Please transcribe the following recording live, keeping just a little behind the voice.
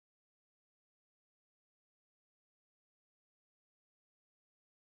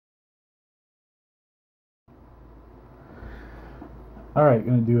Alright,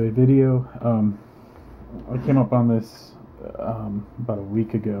 gonna do a video. I came up on this about a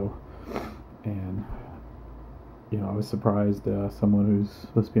week ago, and I was surprised someone who's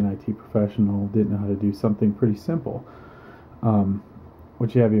supposed to be an IT professional didn't know how to do something pretty simple. Um,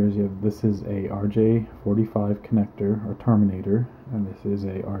 what you have here is this is a RJ45 connector or terminator, and this is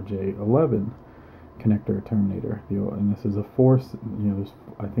a RJ11 connector or terminator. And this is a there's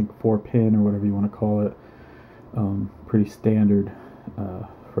I think 4 pin or whatever you want to call it. Pretty standard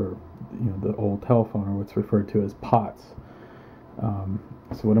for the old telephone, or what's referred to as POTS.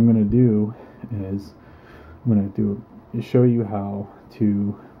 So what I'm going to do is show you how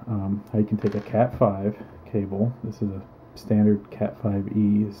you can take a Cat5 cable. This is a standard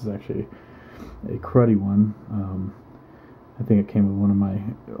Cat5e. This is actually a cruddy one. I think it came with one of my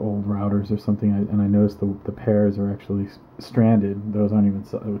old routers or something, and I noticed the pairs are actually stranded. Those aren't even,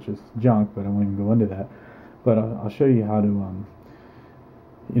 which is junk, but I won't even go into that. But I'll show you how to,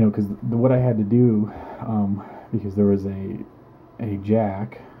 because what I had to do, because there was a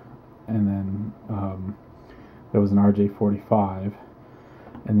jack, and then there was an RJ45,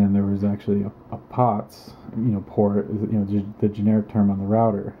 and then there was actually a POTS, port, the generic term on the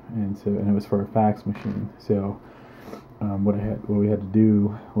router, and it was for a fax machine. So what we had to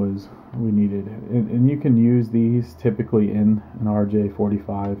do was we needed, and you can use these typically in an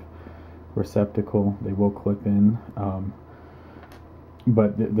RJ45 receptacle. They will clip in,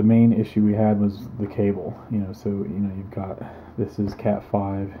 but the main issue we had was the cable. So you've got, this is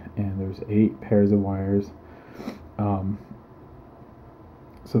Cat5, and there's 8 pairs of wires. So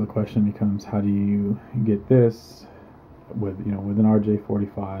the question becomes, how do you get this with an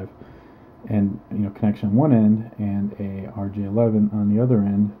RJ45 and connection on one end and a RJ11 on the other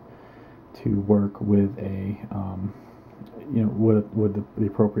end to work with a with the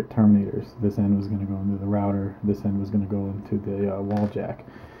appropriate terminators. This end was going to go into the router, this end was going to go into the wall jack.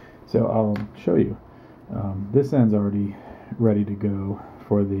 So I'll show you. This end's already ready to go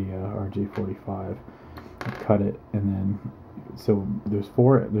for the RJ45. Cut it, and then so there's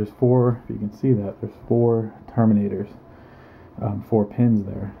four, if you can see that, there's 4 terminators, 4 pins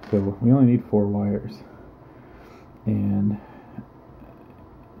there. So we only need 4 wires, and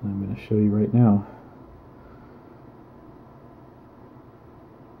I'm going to show you right now.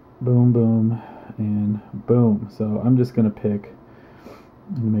 Boom, boom, and boom. So I'm just going to pick,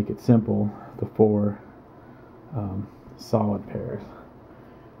 to make it simple, the 4 solid pairs,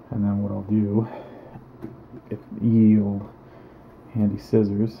 and then what I'll do, get ye old handy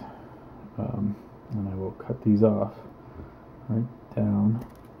scissors, and I will cut these off right down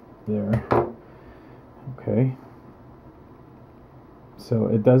there. Okay, so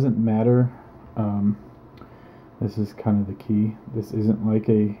it doesn't matter. This is kind of the key. This isn't like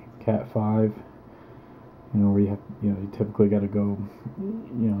a Cat5, where you have, you typically got to go,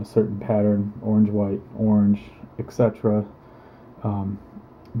 a certain pattern, orange, white, orange, etc.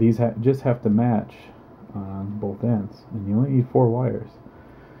 These just have to match on both ends, and you only need 4 wires.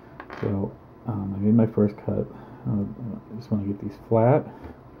 So I made my first cut. I just want to get these flat,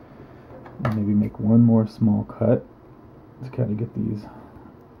 and maybe make one more small cut to kind of get these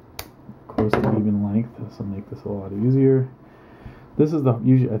close to even length. This will make this a lot easier. This is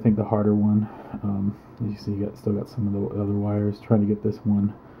usually I think the harder one. You see, still got some of the other wires. Trying to get this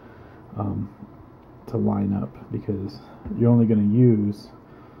one to line up, because you're only going to use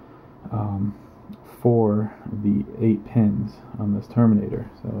 4 of the 8 pins on this terminator.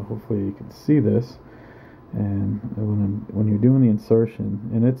 So hopefully you can see this. And when you're doing the insertion,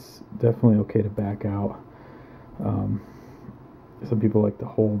 and it's definitely okay to back out. Some people like to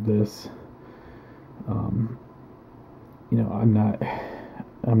hold this. I'm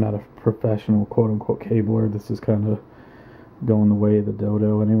not a professional quote-unquote cabler. This is kind of going the way of the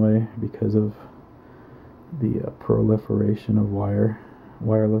dodo anyway, because of the proliferation of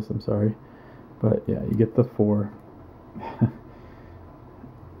wireless. I'm sorry, but yeah, you get the 4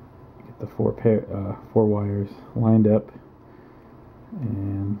 4 wires lined up,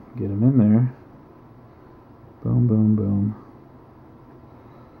 and get them in there. Boom, boom, boom.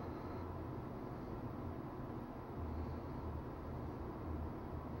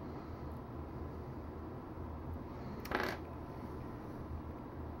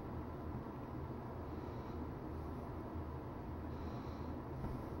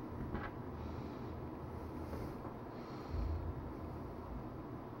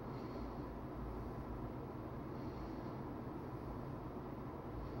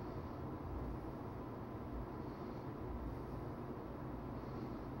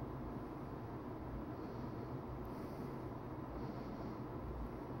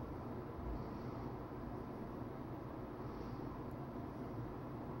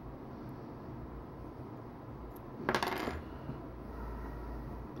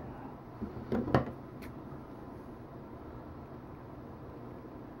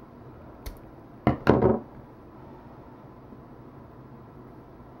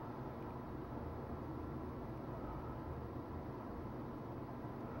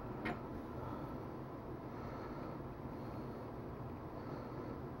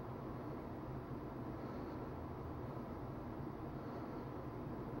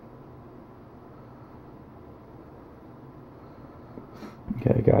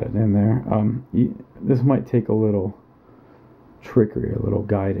 Okay, I got it in there. This might take a little trickery, a little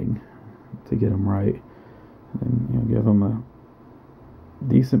guiding to get them right. And give them a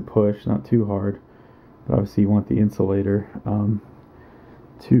decent push, not too hard. But obviously, you want the insulator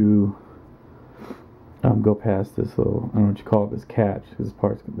to go past this little, I don't know what you call it, this catch. This is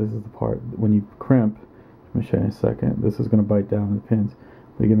the part when you crimp. Let me show you in a second. This is going to bite down the pins.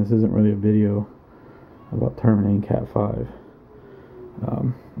 But again, this isn't really a video about terminating Cat 5.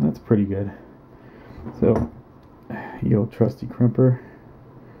 That's pretty good. So, the old trusty crimper.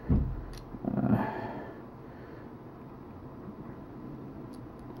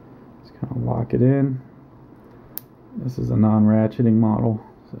 Just kind of lock it in. This is a non-ratcheting model,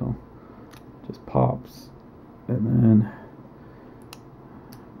 so just pops and then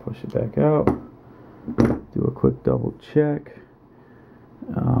push it back out. Do a quick double check.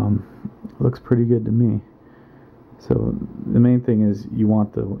 Looks pretty good to me. So the main thing is you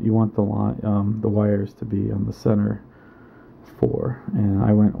want the line, the wires to be on the center 4, and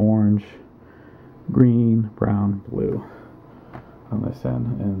I went orange, green, brown, blue on this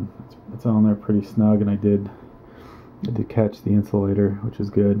end, and it's on there pretty snug. And I did catch the insulator, which is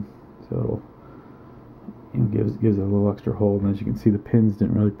good. So it'll gives it a little extra hold. And as you can see, the pins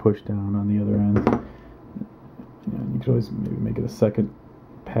didn't really push down on the other end. You could always maybe make it a second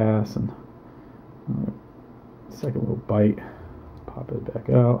pass and second little bite, pop it back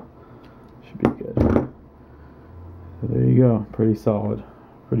out, should be good. So there you go, pretty solid,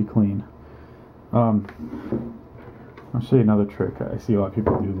 pretty clean. I'll show you another trick. I see a lot of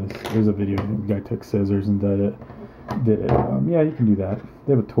people do this. There's a video, the guy took scissors and did it. Yeah, you can do that.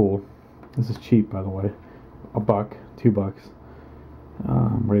 They have a tool. This is cheap, by the way, $1, $2.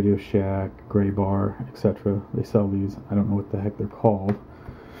 Radio Shack, Gray Bar, etc. They sell these. I don't know what the heck they're called.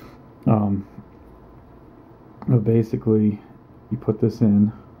 But basically, you put this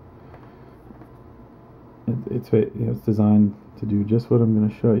in. It's designed to do just what I'm going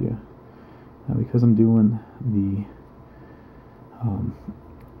to show you. Now, because I'm doing the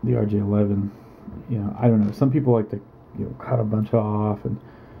RJ11, I don't know. Some people like to cut a bunch off and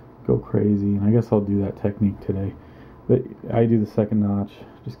go crazy, and I guess I'll do that technique today. But I do the second notch.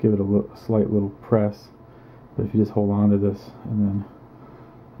 Just give it a slight little press. But if you just hold on to this and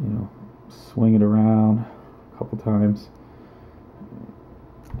then swing it around couple times,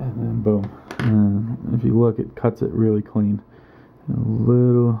 and then boom. And if you look, it cuts it really clean. A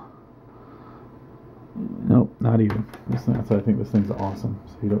little, nope, not even. So I think this thing's awesome.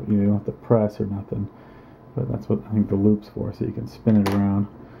 So you don't have to press or nothing. But that's what I think the loop's for, so you can spin it around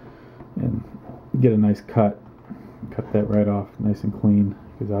and get a nice cut. Cut that right off, nice and clean,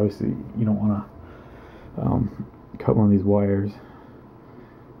 because obviously you don't want to cut one of these wires.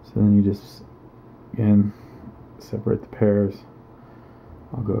 So then you just again separate the pairs.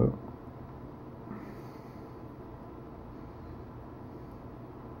 I'll go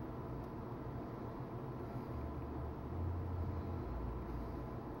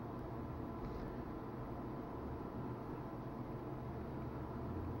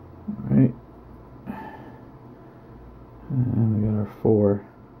right, and we got our 4.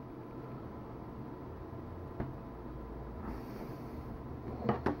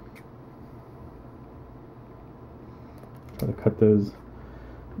 Try to cut those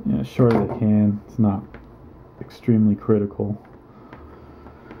as short as I can. It's not extremely critical.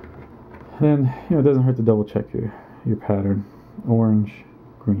 And it doesn't hurt to double check your pattern. Orange,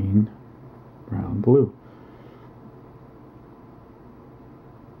 green, brown, blue.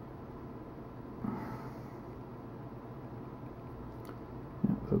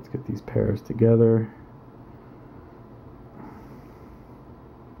 So let's get these pairs together.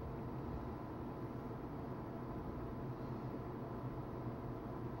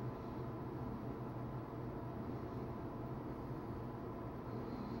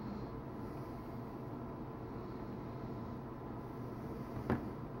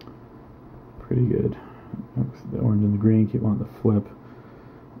 Pretty good. The orange and the green keep wanting to flip.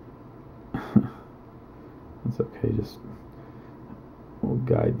 That's okay, just we'll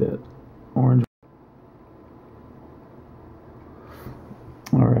guide that orange.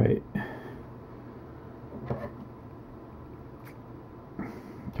 Alright.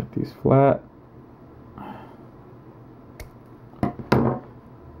 Got these flat.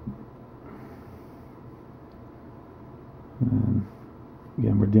 And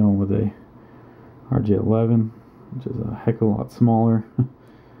again, we're dealing with a RJ11, which is a heck of a lot smaller.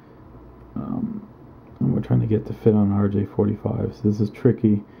 And we're trying to get to fit on an RJ45, so this is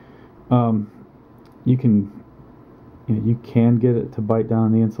tricky. You can get it to bite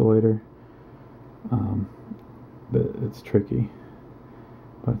down the insulator, but it's tricky.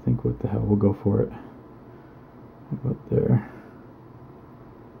 But I think what the hell, we'll go for it. About there.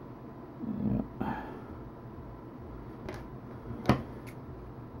 Yeah.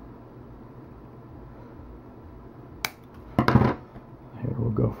 Here, we'll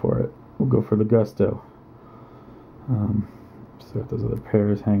go for it. We'll go for the gusto. So got those other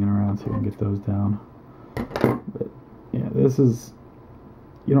pairs hanging around so you can get those down. But yeah, this is,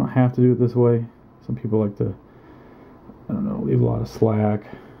 you don't have to do it this way. Some people like to, I don't know, leave a lot of slack.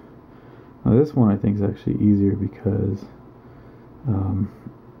 Now this one I think is actually easier because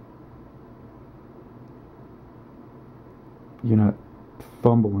you're not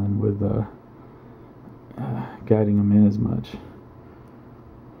fumbling with guiding them in as much.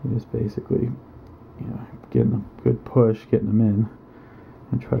 You just basically, getting a good push, getting them in,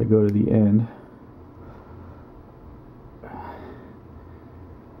 and try to go to the end.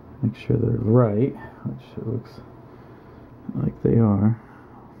 Make sure they're right, which it looks like they are.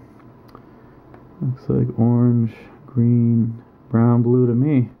 Looks like orange, green, brown, blue to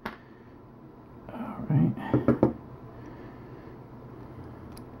me. Alright.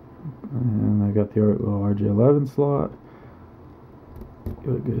 And I got the little RJ11 slot.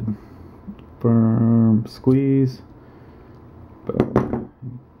 Give it a good firm squeeze. Boom.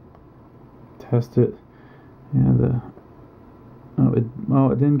 Test it. Yeah,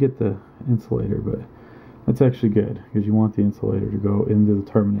 it didn't get the insulator, but that's actually good because you want the insulator to go into the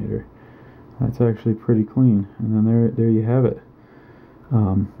terminator. That's actually pretty clean, and then there you have it.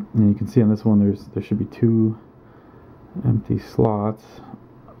 And you can see on this one there should be 2 empty slots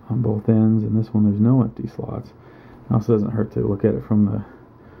on both ends, and this one there's no empty slots. It also doesn't hurt to look at it from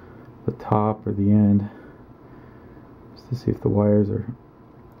the top or the end, just to see if the wires are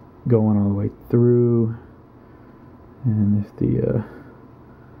going all the way through, and if the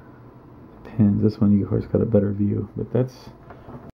pins. This one you of course got a better view, but that's